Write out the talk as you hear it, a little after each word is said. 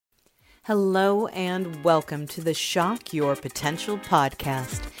Hello and welcome to the Shock Your Potential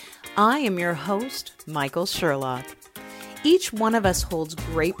podcast. I am your host, Michael Sherlock. Each one of us holds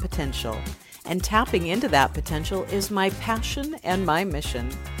great potential, and tapping into that potential is my passion and my mission.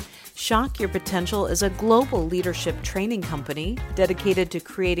 Shock Your Potential is a global leadership training company dedicated to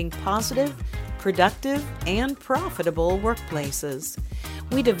creating positive, productive, and profitable workplaces.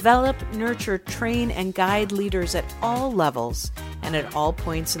 We develop, nurture, train, and guide leaders at all levels and at all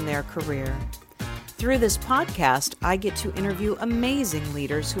points in their career. Through this podcast, I get to interview amazing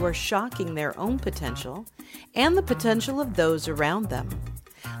leaders who are shocking their own potential and the potential of those around them.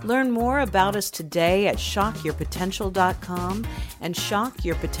 Learn more about us today at shockyourpotential.com and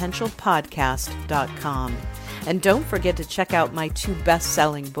shockyourpotentialpodcast.com. And don't forget to check out my 2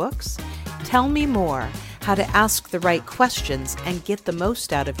 best-selling books, Tell Me More, How to Ask the Right Questions and Get the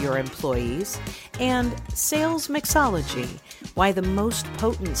Most Out of Your Employees, and Sales Mixology, Why the Most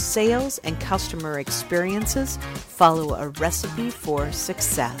Potent Sales and Customer Experiences Follow a Recipe for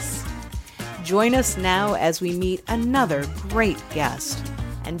Success. Join us now as we meet another great guest.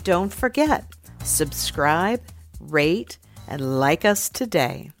 And don't forget, subscribe, rate, and like us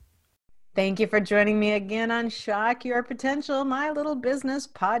today. Thank you for joining me again on Shock Your Potential, my little business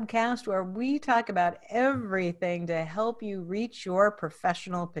podcast where we talk about everything to help you reach your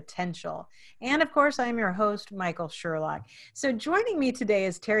professional potential. And of course, I'm your host, Michael Sherlock. So joining me today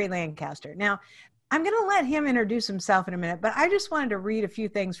is Terry Lancaster. Now, I'm going to let him introduce himself in a minute, but I just wanted to read a few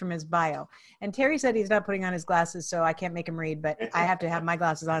things from his bio. And Terry said he's not putting on his glasses, so I can't make him read, but I have to have my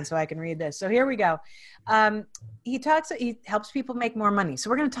glasses on so I can read this. So here we go. He helps people make more money. So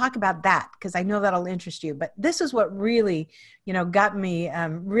we're going to talk about that because I know that'll interest you. But this is what really, got me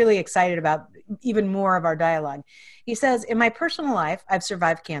really excited about even more of our dialogue. He says, in my personal life, I've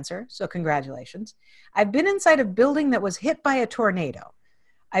survived cancer, so congratulations. I've been inside a building that was hit by a tornado.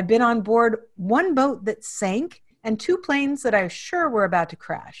 I've been on board 1 boat that sank and 2 planes that I was sure were about to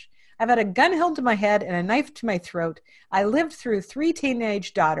crash. I've had a gun held to my head and a knife to my throat. I lived through 3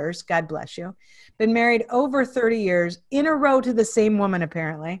 teenage daughters, God bless you. Been married over 30 years in a row to the same woman,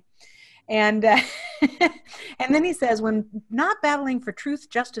 apparently. And and then he says, when not battling for truth,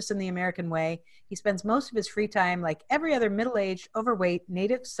 justice, and the American way, he spends most of his free time like every other middle-aged, overweight,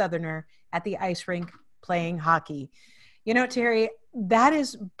 native Southerner at the ice rink playing hockey. Terry, that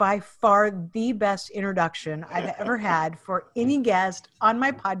is by far the best introduction I've ever had for any guest on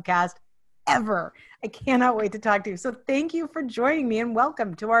my podcast ever. I cannot wait to talk to you. So thank you for joining me and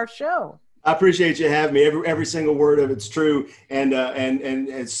welcome to our show. I appreciate you having me. Every single word of it's true. And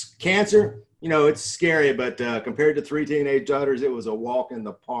it's cancer. It's scary, but compared to 3 teenage daughters, it was a walk in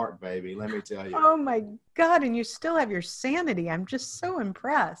the park, baby. Let me tell you. Oh my God. And you still have your sanity. I'm just so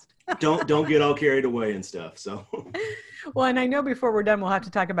impressed. Don't get all carried away and stuff. So, well, and I know before we're done, we'll have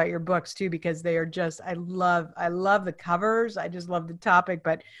to talk about your books too, because they are just, I love the covers. I just love the topic,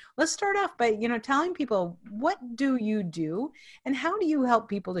 but let's start off by, telling people, what do you do and how do you help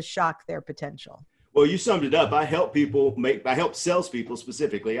people to shock their potential? Well, you summed it up. I help salespeople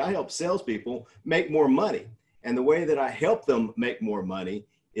specifically. I help salespeople make more money. And the way that I help them make more money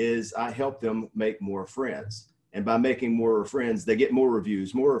is I help them make more friends. And by making more friends, they get more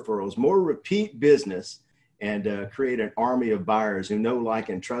reviews, more referrals, more repeat business, and create an army of buyers who know, like,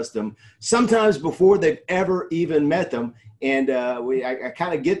 and trust them, sometimes before they've ever even met them. And I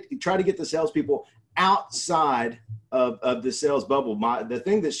kind of try to get the salespeople outside of the sales bubble. The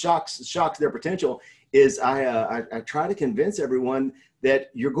thing that shocks their potential is I try to convince everyone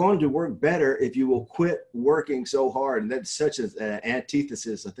that you're going to work better if you will quit working so hard. And that's such an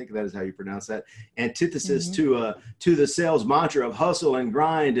antithesis. I think that is how you pronounce that. Antithesis to the sales mantra of hustle and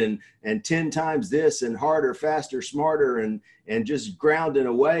grind and 10 times this and harder, faster, smarter, and just grounding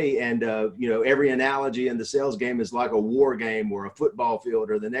away. And, every analogy in the sales game is like a war game or a football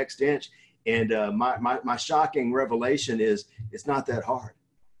field or the next inch. And my shocking revelation is it's not that hard.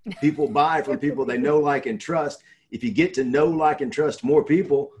 People buy from people they know, like, and trust. If you get to know, like, and trust more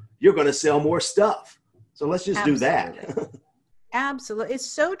people, you're going to sell more stuff. So let's just do that. Absolutely. It's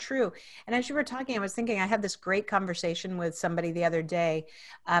so true. And as you were talking, I was thinking I had this great conversation with somebody the other day.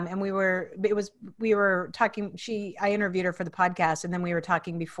 And we were talking, I interviewed her for the podcast, and then we were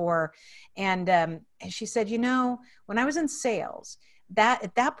talking before. And she said, when I was in sales, that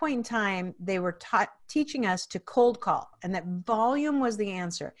at that point in time, they were teaching us to cold call, and that volume was the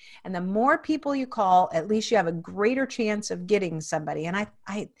answer. And the more people you call, at least you have a greater chance of getting somebody. And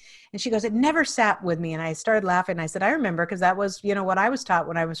and she goes, it never sat with me. And I started laughing. I said, I remember, because that was, what I was taught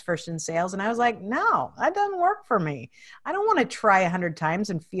when I was first in sales. And I was like, no, that doesn't work for me. I don't want to try 100 times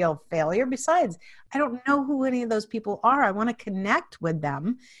and feel failure. Besides, I don't know who any of those people are. I want to connect with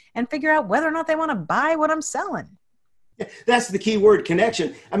them and figure out whether or not they want to buy what I'm selling. That's the key word,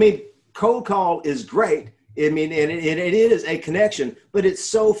 connection. I mean, cold call is great. I mean, and it is a connection, but it's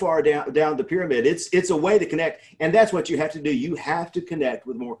so far down the pyramid. It's a way to connect, and that's what you have to do. You have to connect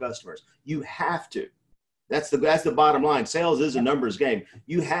with more customers. You have to. That's the bottom line. Sales is a numbers game.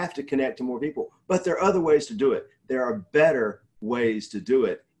 You have to connect to more people, but there are other ways to do it. There are better ways to do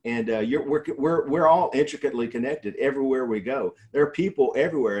it. And we're all intricately connected everywhere we go. There are people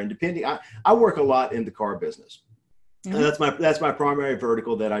everywhere, and I work a lot in the car business. Mm-hmm. That's my primary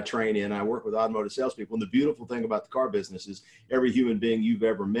vertical that I train in. I work with automotive salespeople. And the beautiful thing about the car business is every human being you've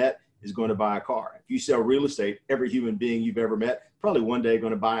ever met is going to buy a car. If you sell real estate, every human being you've ever met probably one day going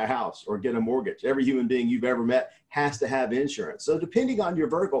to buy a house or get a mortgage. Every human being you've ever met has to have insurance. So depending on your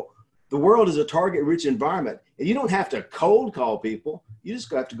vertical, the world is a target-rich environment. And you don't have to cold call people. You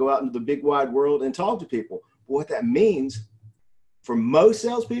just have to go out into the big wide world and talk to people. But what that means for most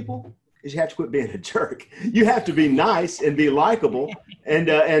salespeople is you have to quit being a jerk. You have to be nice and be likable and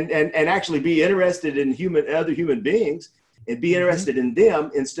actually be interested in other human beings and be interested in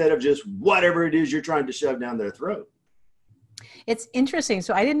them instead of just whatever it is you're trying to shove down their throat. It's interesting.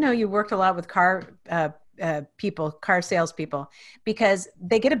 So I didn't know you worked a lot with car salespeople, because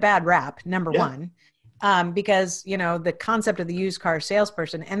they get a bad rap, number one. Because, the concept of the used car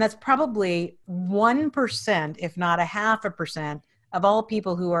salesperson, and that's probably 1%, if not 0.5%, of all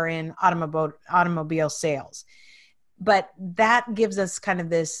people who are in automobile sales. But that gives us kind of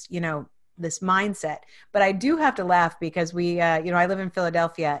this, this mindset. But I do have to laugh because I live in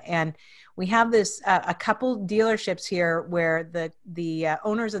Philadelphia, and we have this, a couple dealerships here where the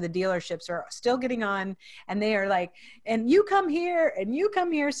owners of the dealerships are still getting on, and they are like, and you come here and you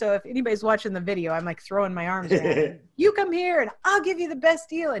come here. So if anybody's watching the video, I'm like throwing my arms around. You come here and I'll give you the best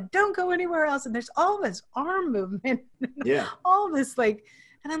deal and don't go anywhere else. And there's all this arm movement, all this and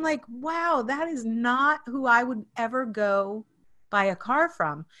I'm like, wow, that is not who I would ever go buy a car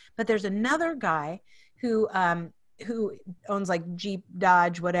from. But there's another guy who owns like Jeep,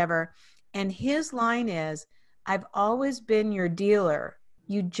 Dodge, whatever. And his line is, I've always been your dealer.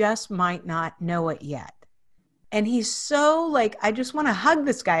 You just might not know it yet. And he's so I just want to hug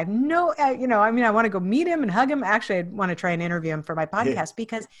this guy. I have no, I want to go meet him and hug him. Actually, I want to try and interview him for my podcast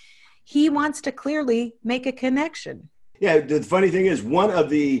because he wants to clearly make a connection. Yeah. The funny thing is, one of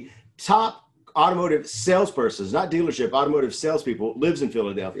the top automotive salespersons, not dealership, automotive salespeople, lives in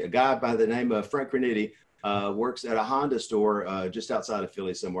Philadelphia. A guy by the name of Frank Cornetti. Works at a Honda store just outside of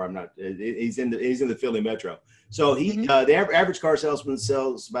Philly somewhere. He's in the Philly metro. So the average car salesman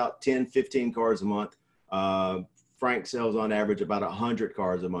sells about 10, 15 cars a month. Frank sells on average about 100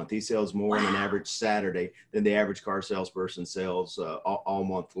 cars a month. He sells more on an average Saturday than the average car salesperson sells all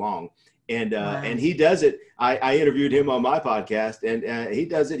month long. And he does it. I interviewed him on my podcast, and he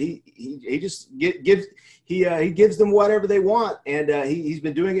does it. He just gives them whatever they want. And he's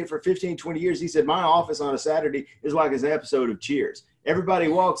been doing it for 15, 20 years. He said, my office on a Saturday is like an episode of Cheers. Everybody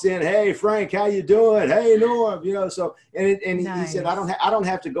walks in. Hey, Frank, how you doing? Hey, Norm, so, and nice. He said, I don't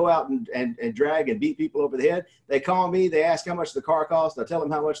have to go out and drag and beat people over the head. They call me, they ask how much the car costs. I tell them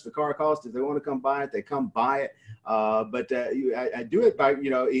how much the car costs. If they want to come buy it, they come buy it. But I do it by,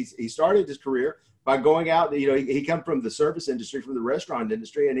 he started his career by going out, he come from the service industry, from the restaurant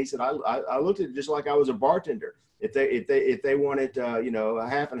industry. And he said, I looked at it just like I was a bartender. If they wanted, a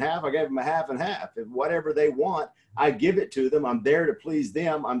half and half, I gave them a half and half. If whatever they want, I give it to them. I'm there to please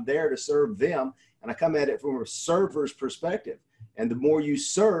them. I'm there to serve them. And I come at it from a server's perspective. And the more you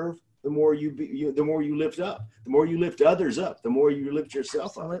serve, the more the more you lift up, the more you lift others up, the more you lift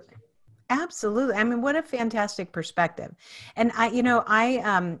yourself up. Absolutely. I mean, what a fantastic perspective. And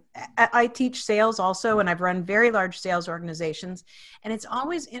I teach sales also, and I've run very large sales organizations. And it's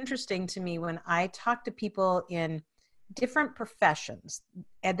always interesting to me when I talk to people in different professions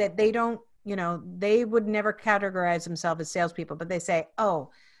and that they don't, they would never categorize themselves as salespeople, but they say,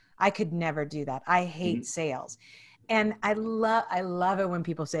 oh, I could never do that. I hate sales. And I love it when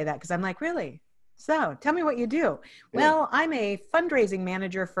people say that, because I'm like, really? So tell me what you do. Yeah. Well, I'm a fundraising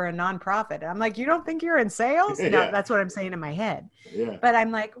manager for a nonprofit. And I'm like, you don't think you're in sales? No, that's what I'm saying in my head. Yeah. But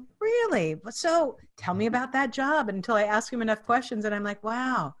I'm like, really? So tell me about that job, until I ask him enough questions. And I'm like,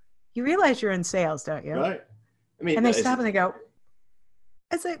 wow, you realize you're in sales, don't you? Right. I mean, and they stop and they go,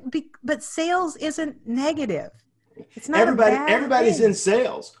 But sales isn't negative. It's not a bad Everybody's thing. in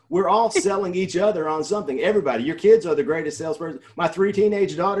sales. We're all selling each other on something. Everybody. Your kids are the greatest salesperson. My 3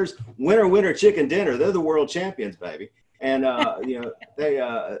 teenage daughters, winner, chicken dinner. They're the world champions, baby. And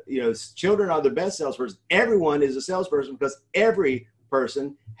children are the best salesperson. Everyone is a salesperson because every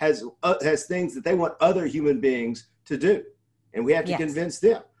person has things that they want other human beings to do, and we have to convince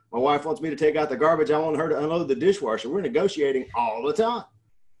them. My wife wants me to take out the garbage. I want her to unload the dishwasher. We're negotiating all the time.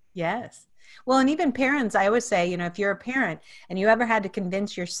 Yes. Well, and even parents, I always say, if you're a parent and you ever had to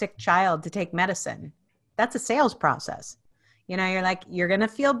convince your sick child to take medicine, that's a sales process. You're like, you're going to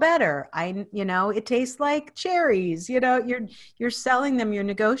feel better. It tastes like cherries, you're selling them, you're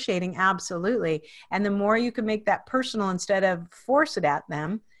negotiating. Absolutely. And the more you can make that personal instead of force it at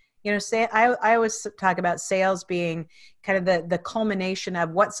them, I always talk about sales being kind of the culmination of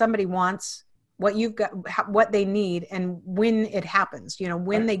what somebody wants, what you've got, what they need, and when it happens,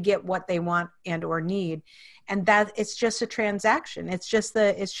 when they get what they want and or need. And that it's just a transaction. It's just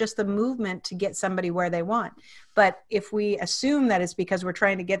the movement to get somebody where they want. But if we assume that it's because we're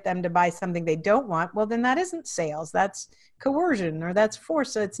trying to get them to buy something they don't want, well, then that isn't sales. That's coercion or that's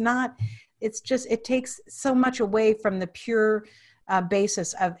force. So it takes so much away from the pure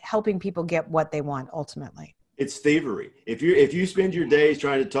basis of helping people get what they want ultimately. It's thievery. If you spend your days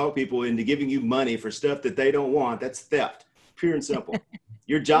trying to talk people into giving you money for stuff that they don't want, that's theft, pure and simple.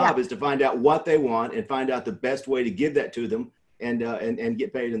 Your job is to find out what they want and find out the best way to give that to them and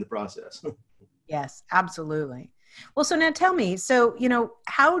get paid in the process. Yes, absolutely. Well, so now tell me, so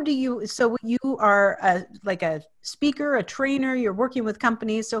you are like a speaker, a trainer, you're working with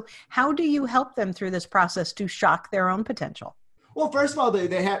companies. So how do you help them through this process to shock their own potential? Well, first of all,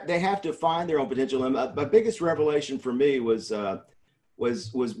 they have to find their own potential. And my biggest revelation for me was I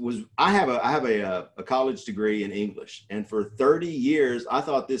have a college degree in English, and for 30 years I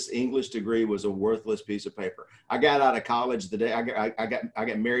thought this English degree was a worthless piece of paper. I got out of college the day I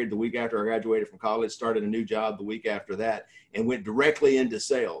got married the week after I graduated from college, started a new job the week after that, and went directly into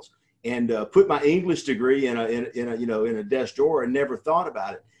sales and put my English degree in a desk drawer and never thought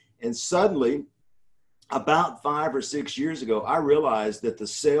about it. And suddenly, about 5 or 6 years ago, I realized that the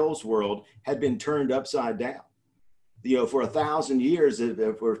sales world had been turned upside down. For 1,000 years,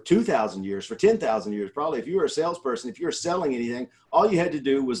 for 2,000 years, for 10,000 years, probably, if you were a salesperson, if you were selling anything, all you had to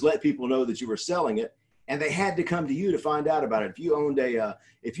do was let people know that you were selling it, and they had to come to you to find out about it. If you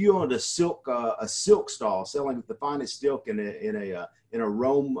owned a silk stall selling the finest silk in a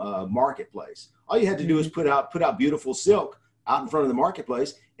Rome marketplace, all you had to do was put out beautiful silk out in front of the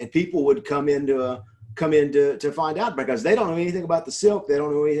marketplace, and people would come in to find out, because they don't know anything about the silk. They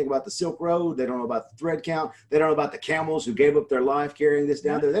don't know anything about the Silk Road. They don't know about the thread count. They don't know about the camels who gave up their life carrying this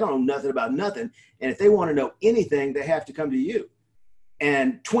down there. They don't know nothing about nothing. And if they want to know anything, they have to come to you.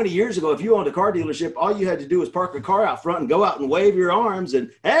 And 20 years ago, if you owned a car dealership, all you had to do was park a car out front and go out and wave your arms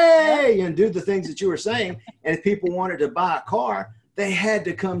and, hey, and do the things that you were saying. And if people wanted to buy a car, they had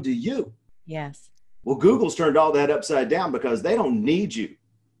to come to you. Yes. Well, Google's turned all that upside down because they don't need you.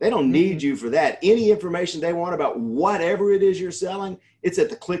 They don't need you for that. Any information they want about whatever it is you're selling, it's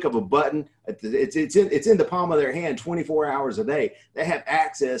at the click of a button. It's in the palm of their hand 24 hours a day. They have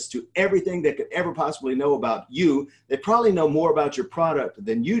access to everything they could ever possibly know about you. They probably know more about your product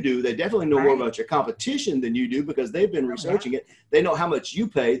than you do. They definitely know more about your competition than you do, because they've been researching it. They know how much you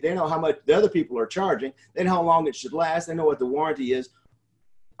pay. They know how much the other people are charging. They know how long it should last. They know what the warranty is.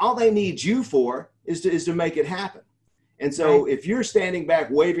 All they need you for is to make it happen. And so if you're standing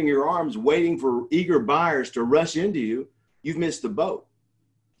back, waving your arms, waiting for eager buyers to rush into you, you've missed the boat.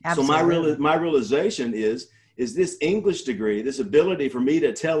 Absolutely. So my realization is this English degree, this ability for me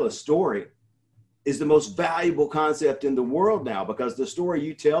to tell a story, is the most valuable concept in the world now, because the story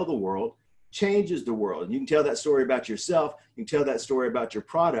you tell the world changes the world. And you can tell that story about yourself. You can tell that story about your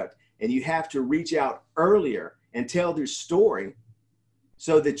product, and you have to reach out earlier and tell their story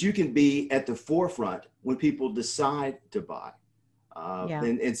so that you can be at the forefront when people decide to buy.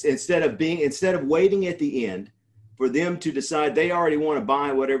 And instead of waiting at the end for them to decide they already want to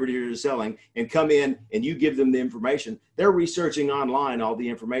buy whatever you're selling and come in and you give them the information, they're researching online all the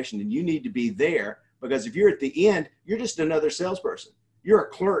information, and you need to be there, because if you're at the end, you're just another salesperson. You're a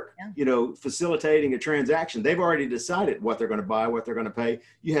clerk, facilitating a transaction. They've already decided what they're going to buy, what they're going to pay.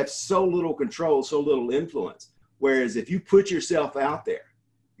 You have so little control, so little influence. Whereas if you put yourself out there,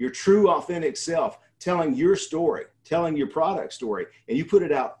 your true authentic self, telling your story, telling your product story, and you put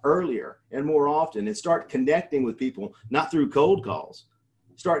it out earlier and more often, and start connecting with people, not through cold calls,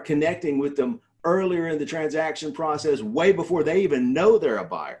 start connecting with them earlier in the transaction process, way before they even know they're a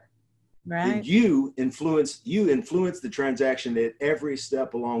buyer. Right. then you influence the transaction at every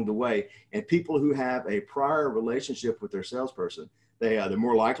step along the way. And people who have a prior relationship with their salesperson, they're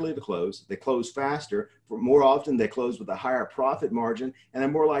more likely to close. They close faster. For more often, they close with a higher profit margin, and they're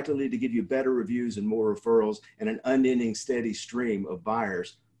more likely to give you better reviews and more referrals and an unending, steady stream of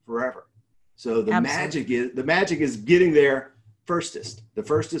buyers forever. So the magic is getting there firstest, the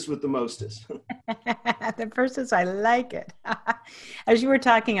firstest with the mostest. The firstest, I like it. As you were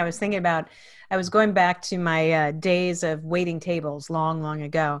talking, I was thinking about, I was going back to my days of waiting tables long, long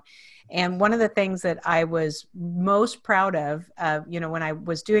ago. And one of the things that I was most proud of, when I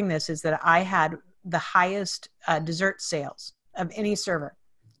was doing this, is that I had the highest dessert sales of any server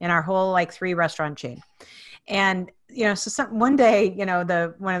in our whole 3-restaurant chain. And, one day,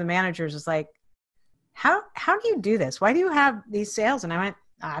 one of the managers was like, how do you do this? Why do you have these sales? And I went,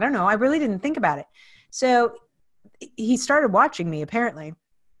 I don't know. I really didn't think about it. So he started watching me, apparently.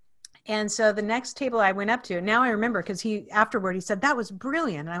 And so the next table I went up to, and now I remember, because afterward he said, that was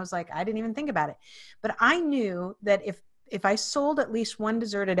brilliant. And I was like, I didn't even think about it. But I knew that if I sold at least one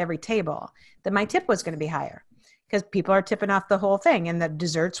dessert at every table, that my tip was going to be higher, because people are tipping off the whole thing. And the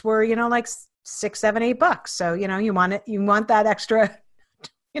desserts were, like $6, $7, $8. So, you want that extra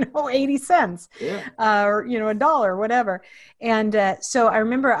 80 cents, or, $1, whatever. And so I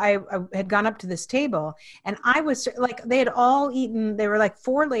remember I had gone up to this table, and I was like, they had all eaten, they were like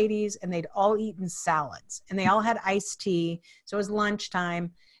 4 ladies, and they'd all eaten salads, and they all had iced tea. So it was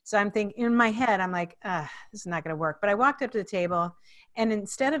lunchtime. So I'm thinking in my head, I'm like, this is not going to work. But I walked up to the table, and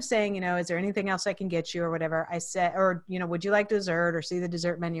instead of saying, is there anything else I can get you or whatever, I said, or, would you like dessert or see the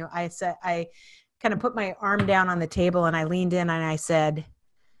dessert menu? I said, I kind of put my arm down on the table, and I leaned in, and I said,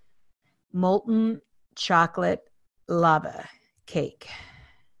 molten chocolate lava cake.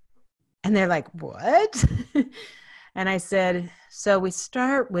 And they're like, what? And I said, so we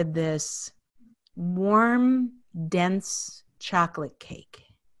start with this warm, dense chocolate cake.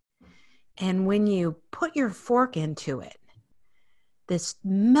 And when you put your fork into it, this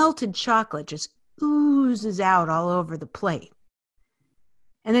melted chocolate just oozes out all over the plate.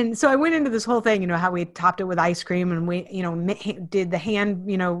 And then, so I went into this whole thing, how we topped it with ice cream, and we, did the hand,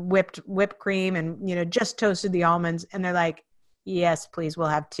 whipped cream, and, just toasted the almonds. And they're like, yes, please, we'll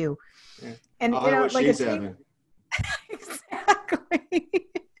have 2. Yeah. And, what she's having. Exactly.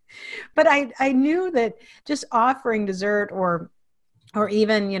 But I knew that just offering dessert or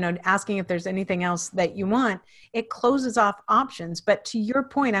even, asking if there's anything else that you want, it closes off options. But to your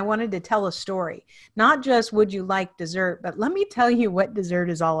point, I wanted to tell a story, not just would you like dessert, but let me tell you what dessert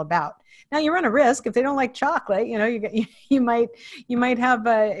is all about. Now you run a risk if they don't like chocolate, you might have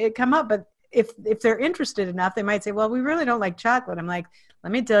it come up, but if they're interested enough, they might say, well, we really don't like chocolate. I'm like,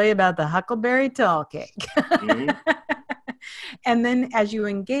 let me tell you about the Huckleberry Tall Cake. Mm-hmm. And then as you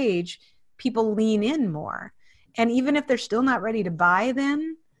engage, people lean in more. And even if they're still not ready to buy,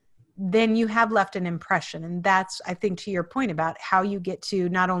 then you have left an impression. And that's, I think, to your point about how you get to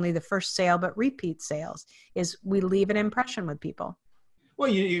not only the first sale, but repeat sales, is we leave an impression with people. Well,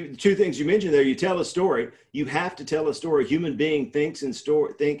 you 2 things you mentioned there. You tell a story. You have to tell a story. Human being think in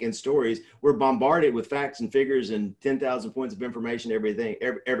stories. We're bombarded with facts and figures and 10,000 points of information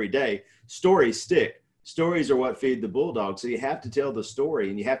every day. Stories stick. Stories are what feed the bulldog. So you have to tell the story,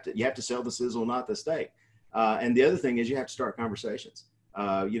 and you have to sell the sizzle, not the steak. And the other thing is you have to start conversations.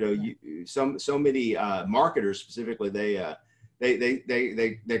 So many marketers specifically, they're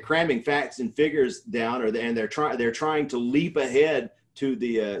cramming facts and figures down, and they're trying to leap ahead to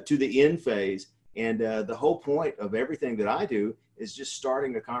the end phase. And the whole point of everything that I do is just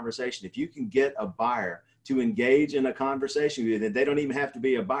starting a conversation. If you can get a buyer to engage in a conversation with you, they don't even have to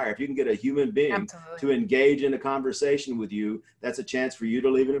be a buyer. If you can get a human being Absolutely. To engage in a conversation with you, that's a chance for you to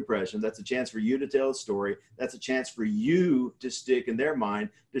leave an impression. That's a chance for you to tell a story. That's a chance for you to stick in their mind,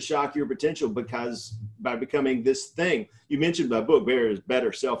 to shock your potential, because by becoming this thing, you mentioned my book,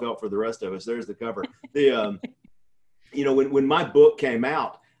 Better Self-Help for the Rest of Us. There's the cover. When my book came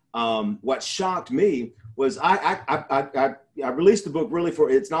out, what shocked me was I released the book really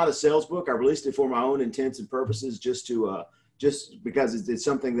it's not a sales book. I released it for my own intents and purposes, just because it's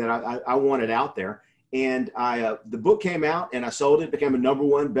something that I wanted out there. And the book came out, and I sold it, became a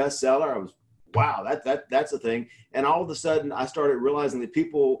 #1 bestseller. I was, wow, that's a thing. And all of a sudden I started realizing that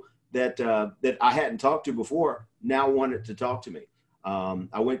people that I hadn't talked to before now wanted to talk to me.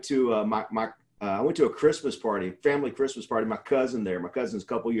 I went to I went to a Christmas party, family Christmas party. My cousin's a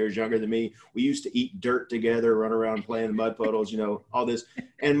couple years younger than me. We used to eat dirt together, run around playing in mud puddles, all this.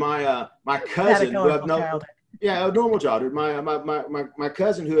 And my cousin, who I've known, a normal childhood. My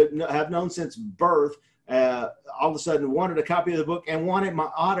cousin, who have known since birth, all of a sudden wanted a copy of the book and wanted my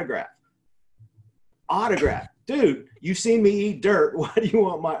autograph. autograph. Dude, you've seen me eat dirt. Why do you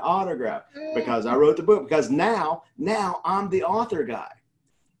want my autograph? Because I wrote the book. Because now I'm the author guy.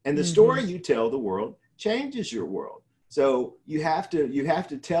 And the story you tell the world changes your world. So you have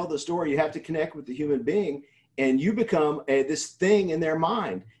to tell the story. You have to connect with the human being, and you become this thing in their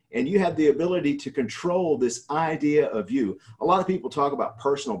mind. And you have the ability to control this idea of you. A lot of people talk about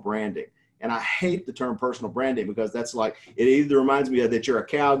personal branding. And I hate the term personal branding, because that's like, it either reminds me of that you're a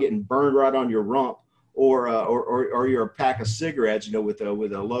cow getting burned right on your rump, or you're a pack of cigarettes, with a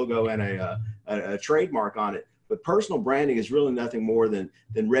logo and a trademark on it. But personal branding is really nothing more than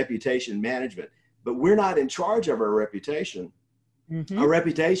reputation management. But we're not in charge of our reputation. Our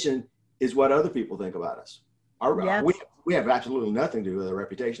reputation is what other people think about us. We have absolutely nothing to do with our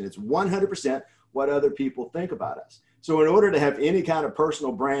reputation. It's 100% what other people think about us. So in order to have any kind of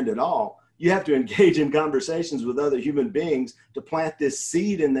personal brand at all, you have to engage in conversations with other human beings to plant this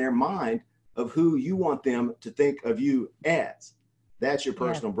seed in their mind of who you want them to think of you as. That's your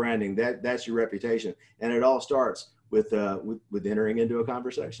personal branding. That's your reputation. And it all starts with entering into a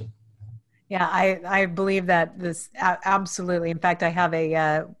conversation. Yeah, I believe that this absolutely. In fact, I have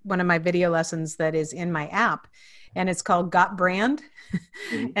one of my video lessons that is in my app, and it's called Got Brand.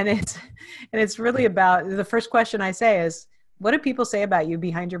 and it's really about, the first question I say is, what do people say about you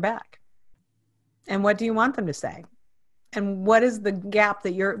behind your back? And what do you want them to say? And what is the gap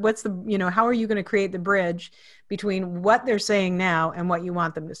how are you going to create the bridge between what they're saying now and what you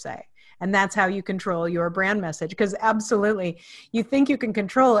want them to say? And that's how you control your brand message. Because absolutely, you think you can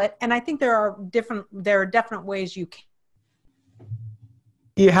control it. And I think there are definite ways you can.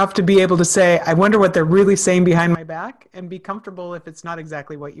 You have to be able to say, I wonder what they're really saying behind my back, and be comfortable if it's not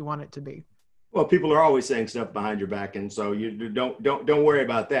exactly what you want it to be. Well, people are always saying stuff behind your back, and so you don't worry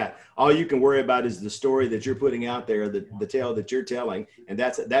about that. All you can worry about is the story that you're putting out there, the tale that you're telling, and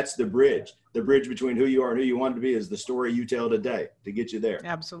that's the bridge. The bridge between who you are and who you want to be is the story you tell today to get you there.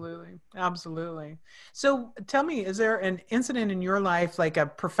 Absolutely, absolutely. So, tell me, is there an incident in your life, like a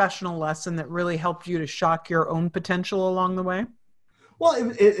professional lesson, that really helped you to shock your own potential along the way? Well,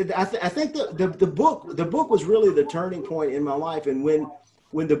 I think the book was really the turning point in my life, and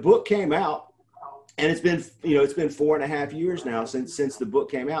when the book came out. And it's been 4.5 years now since the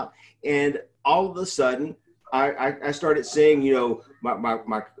book came out. And all of a sudden I started seeing,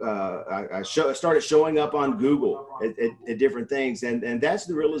 I started showing up on Google at different things. And that's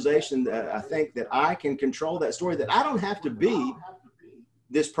the realization that I think that I can control that story, that I don't have to be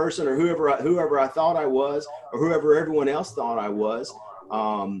this person or whoever I thought I was, or whoever everyone else thought I was.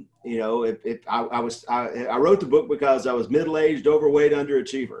 I wrote the book because I was middle-aged, overweight,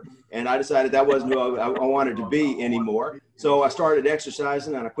 underachiever. And I decided that wasn't who I wanted to be anymore. So I started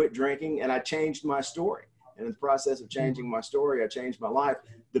exercising, and I quit drinking, and I changed my story. And in the process of changing my story, I changed my life.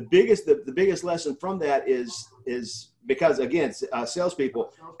 The biggest lesson from that is because, again,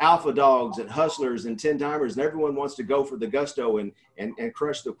 salespeople, alpha dogs and hustlers and 10-timers, and everyone wants to go for the gusto and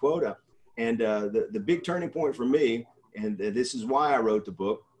crush the quota. And the big turning point for me, and this is why I wrote the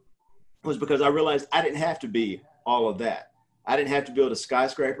book, was because I realized I didn't have to be all of that. I didn't have to build a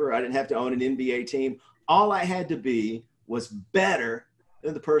skyscraper. I didn't have to own an NBA team. All I had to be was better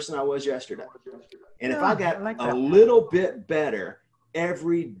than the person I was yesterday. And if I got a little bit better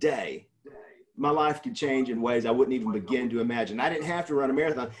every day, my life could change in ways I wouldn't even begin to imagine. I didn't have to run a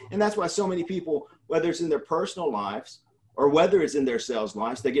marathon. And that's why so many people, whether it's in their personal lives or whether it's in their sales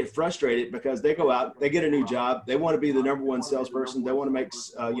lives, they get frustrated because they go out, they get a new job, they want to be the number one salesperson, they want to make,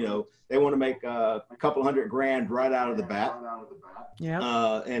 a couple $100,000 right out of the bat.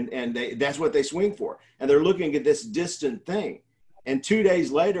 Yeah. That's what they swing for. And they're looking at this distant thing. And 2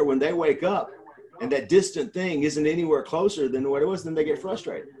 days later, when they wake up and that distant thing isn't anywhere closer than what it was, then they get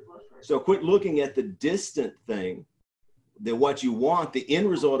frustrated. So quit looking at the distant thing, what you want, the end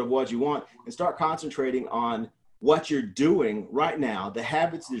result of what you want, and start concentrating on what you're doing right now, the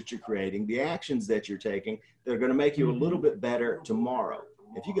habits that you're creating, the actions that you're taking that are going to make you a little bit better tomorrow.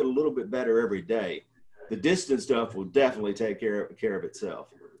 If you get a little bit better every day, the distant stuff will definitely take care of itself.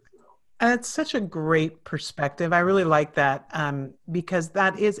 It's such a great perspective. I really like that because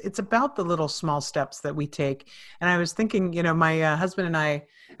it's about the little small steps that we take. And I was thinking, my husband and I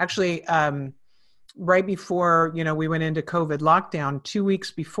actually, right before, we went into COVID lockdown, 2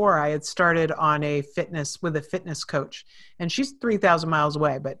 weeks before, I had started on with a fitness coach, and she's 3,000 miles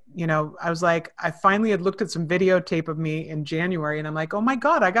away. But, I was like, I finally had looked at some videotape of me in January, and I'm like, oh my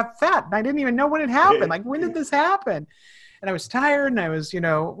God, I got fat. And I didn't even know when it happened. Like, when did this happen? And I was tired, and I was,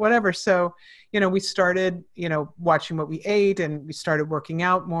 whatever. So, we started, watching what we ate, and we started working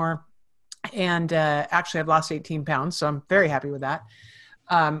out more. And actually I've lost 18 pounds. So I'm very happy with that.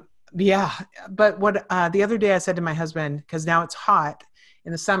 Yeah. But what the other day I said to my husband, because now it's hot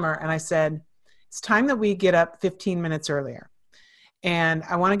in the summer, and I said, it's time that we get up 15 minutes earlier. And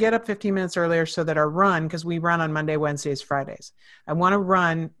I want to get up 15 minutes earlier so that our run, because we run on Monday, Wednesdays, Fridays, I want to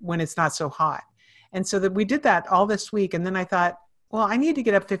run when it's not so hot. And so that we did that all this week. And then I thought, well, I need to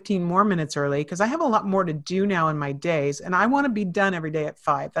get up 15 more minutes early because I have a lot more to do now in my days. And I want to be done every day at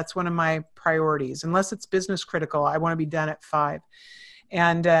 5. That's one of my priorities. Unless it's business critical, I want to be done at 5.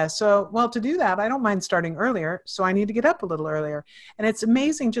 And to do that, I don't mind starting earlier. So I need to get up a little earlier. And it's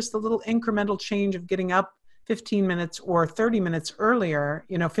amazing just the little incremental change of getting up 15 minutes or 30 minutes earlier,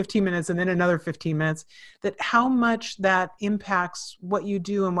 15 minutes and then another 15 minutes, that how much that impacts what you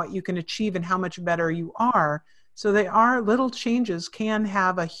do and what you can achieve and how much better you are. So they are little changes can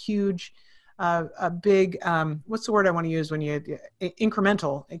have a huge, a big, what's the word I want to use when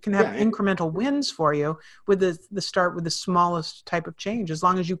incremental, it can have incremental wins for you with the start with the smallest type of change, as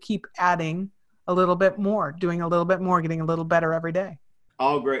long as you keep adding a little bit more, doing a little bit more, getting a little better every day.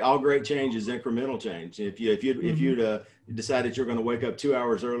 All great change is incremental change. If you'd decided you're going to wake up 2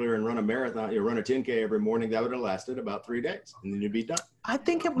 hours earlier and run a marathon, you run a 10K every morning, that would have lasted about 3 days, and then you'd be done. I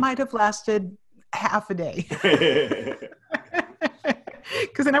think it might have lasted half a day,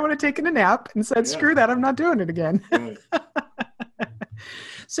 because then I would have taken a nap and said, "Screw that, I'm not doing it again." Right.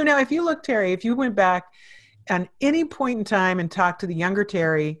 So now, if you look, Terry, if you went back at any point in time and talked to the younger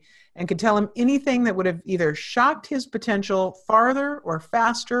Terry and could tell him anything that would have either shocked his potential farther or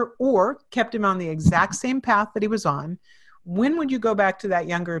faster or kept him on the exact same path that he was on, when would you go back to that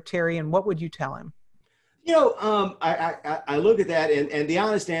younger Terry and what would you tell him? I look at that and the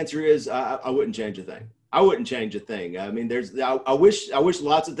honest answer is I wouldn't change a thing. I wouldn't change a thing. I mean, I wish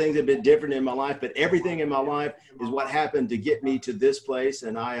lots of things had been different in my life, but everything in my life is what happened to get me to this place.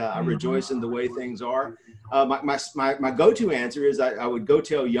 And I rejoice in the way things are. My go-to answer is I would go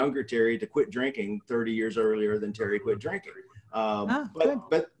tell younger Terry to quit drinking 30 years earlier than Terry quit drinking.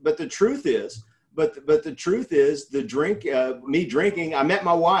 But the truth is, me drinking, I met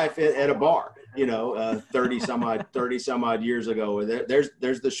my wife at a bar, 30 some odd years ago.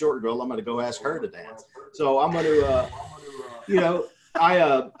 There's the short girl. I'm going to go ask her to dance. So I'm going to,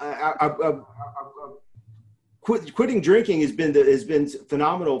 quitting drinking has been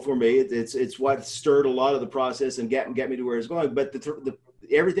phenomenal for me. It's what stirred a lot of the process and get me to where it's going. But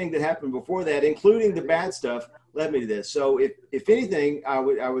everything that happened before that, including the bad stuff, led me to this. So if anything, I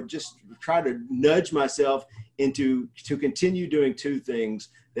would just try to nudge myself to continue doing two things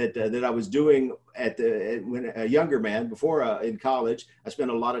that I was doing when a younger man before in college. I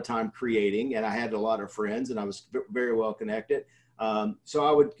spent a lot of time creating, and I had a lot of friends, and I was very well connected. So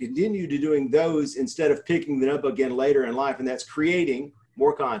I would continue to doing those instead of picking them up again later in life, and that's creating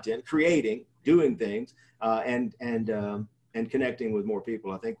more content, doing things, and connecting with more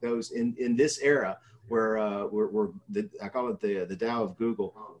people. I think those in this era where I call it the Tao of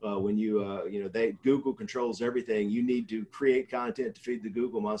Google. When Google controls everything, you need to create content to feed the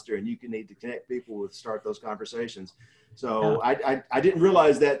Google monster, and you need to connect people with start those conversations. So I didn't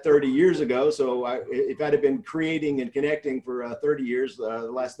realize that 30 years ago. So if I'd have been creating and connecting for 30 years,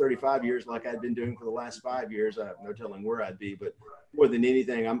 the last 35 years, like I'd been doing for the last 5 years, I have no telling where I'd be. But more than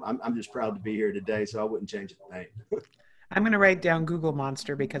anything, I'm just proud to be here today. So I wouldn't change a thing. I'm going to write down Google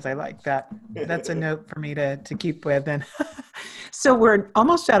Monster because I like that. That's a note for me to keep with. And so we're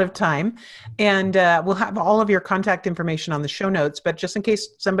almost out of time, and we'll have all of your contact information on the show notes. But just in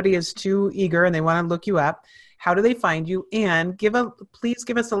case somebody is too eager and they want to look you up, how do they find you? And please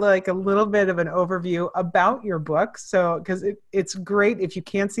give us a little bit of an overview about your book. So, because it's great. If you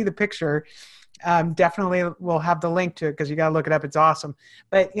can't see the picture, definitely we'll have the link to it because you got to look it up. It's awesome.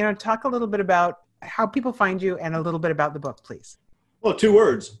 But, talk a little bit about how people find you and a little bit about the book, please. Well, 2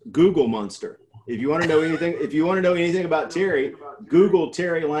 words: Google Monster. If you want to know anything about Terry, Google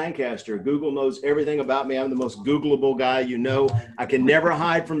Terry Lancaster. Google knows everything about me. I'm the most Googleable guy I can never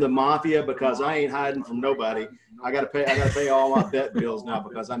hide from the mafia because I ain't hiding from nobody. I gotta pay all my vet bills now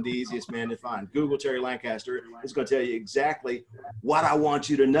because I'm the easiest man to find. Google Terry Lancaster. It's going to tell you exactly what I want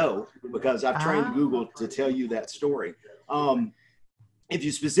you to know because I've trained Google to tell you that story. If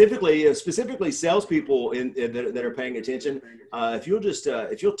you specifically salespeople that are paying attention, if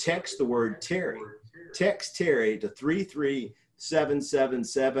you'll text the word Terry, text Terry to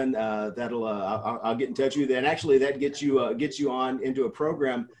 33777. I'll get in touch with you. And actually, that gets you on into a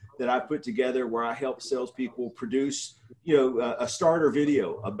program that I put together where I help salespeople produce, a starter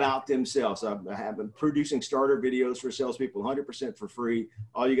video about themselves. I have been producing starter videos for salespeople 100% for free.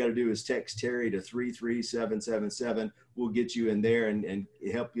 All you got to do is text Terry to 33777. We'll get you in there and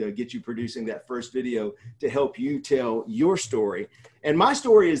help you get you producing that first video to help you tell your story. And my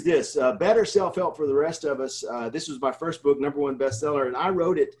story is this, Better Self-Help for the Rest of Us. This was my first book, #1 bestseller, and I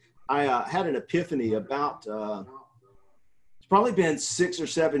wrote it. I had an epiphany about, it's probably been 6 or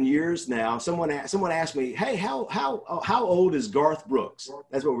 7 years now. Someone asked me, hey, how old is Garth Brooks?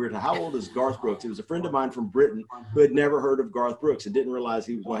 That's what we were talking. How old is Garth Brooks? It was a friend of mine from Britain who had never heard of Garth Brooks and didn't realize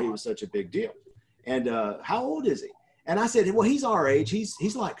why he was such a big deal. And how old is he? And I said, well, he's our age.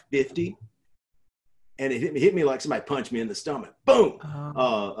 He's like 50. And it hit me like somebody punched me in the stomach. Boom.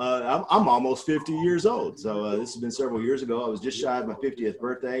 I'm almost 50 years old. So this has been several years ago. I was just shy of my 50th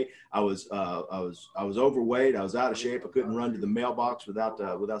birthday. I was overweight. I was out of shape. I couldn't run to the mailbox without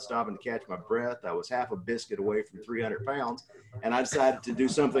stopping to catch my breath. I was half a biscuit away from 300 pounds. And I decided to do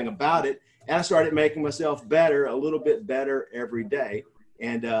something about it. And I started making myself better, a little bit better every day.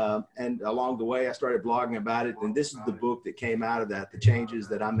 And along the way, I started blogging about it. And this is the book that came out of that, the changes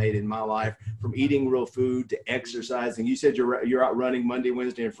that I made in my life, from eating real food to exercising. You said you're out running Monday,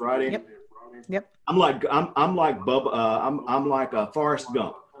 Wednesday, and Friday. Yep. I'm like Forrest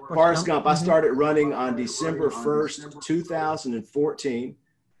Gump. Forrest Gump. I started running on December 1st, 2014.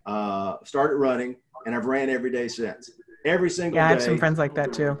 Started running, and I've ran every day since. Every single day. I have some friends like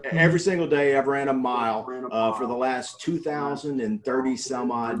that too. Every single day I've ran a mile for the last 2,030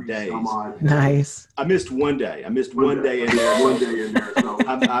 some odd days. Nice. I missed one day. in there. So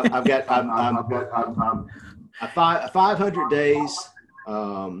I've got 500 days.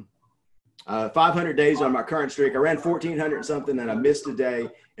 500 days on my current streak. I ran 1,400 something and I missed a day,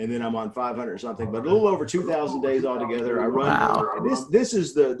 and then I'm on 500 something, but a little over 2,000 days altogether. I run. Wow. This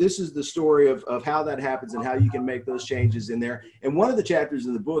is the story of how that happens and how you can make those changes in there. And one of the chapters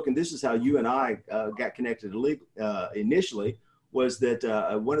in the book, and this is how you and I got connected initially, was that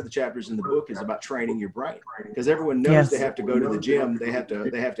one of the chapters in the book is about training your brain, because everyone knows they have to go to the gym, they have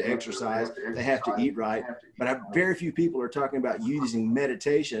to exercise, they have to eat right, but very few people are talking about using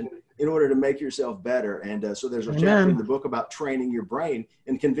meditation in order to make yourself better. And so there's a chapter in the book about training your brain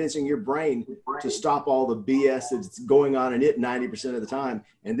and convincing your brain to stop all the BS that's going on in it 90% of the time.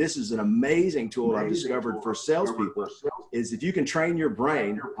 And this is an amazing tool I've discovered for salespeople, is if you can train your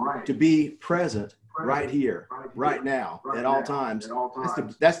brain to be present right here, right now, at all times,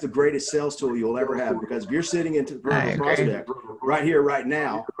 that's the greatest sales tool you'll ever have. Because if you're sitting in front of a prospect right here, right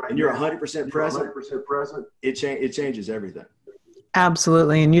now, and you're 100% present, it changes everything.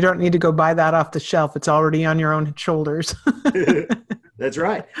 Absolutely. And you don't need to go buy that off the shelf. It's already on your own shoulders. That's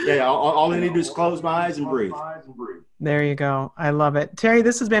right. Yeah. All I need to do is close my eyes and breathe. There you go. I love it. Terry,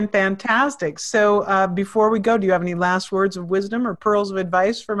 this has been fantastic. So before we go, do you have any last words of wisdom or pearls of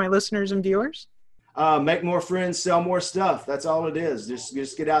advice for my listeners and viewers? Make more friends, sell more stuff. That's all it is.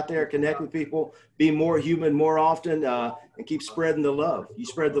 Just get out there, connect with people, be more human more often, and keep spreading the love. You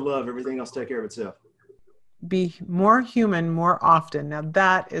spread the love, everything else take care of itself. Be more human more often. Now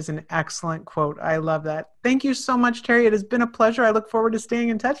that is an excellent quote. I love that. Thank you so much, Terry. It has been a pleasure. I look forward to staying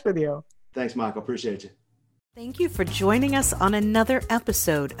in touch with you. Thanks, Michael. Appreciate you. Thank you for joining us on another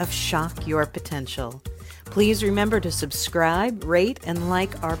episode of Shock Your Potential. Please remember to subscribe, rate, and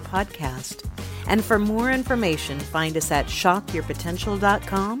like our podcast. And for more information, find us at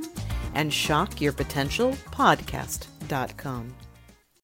shockyourpotential.com and shockyourpotentialpodcast.com.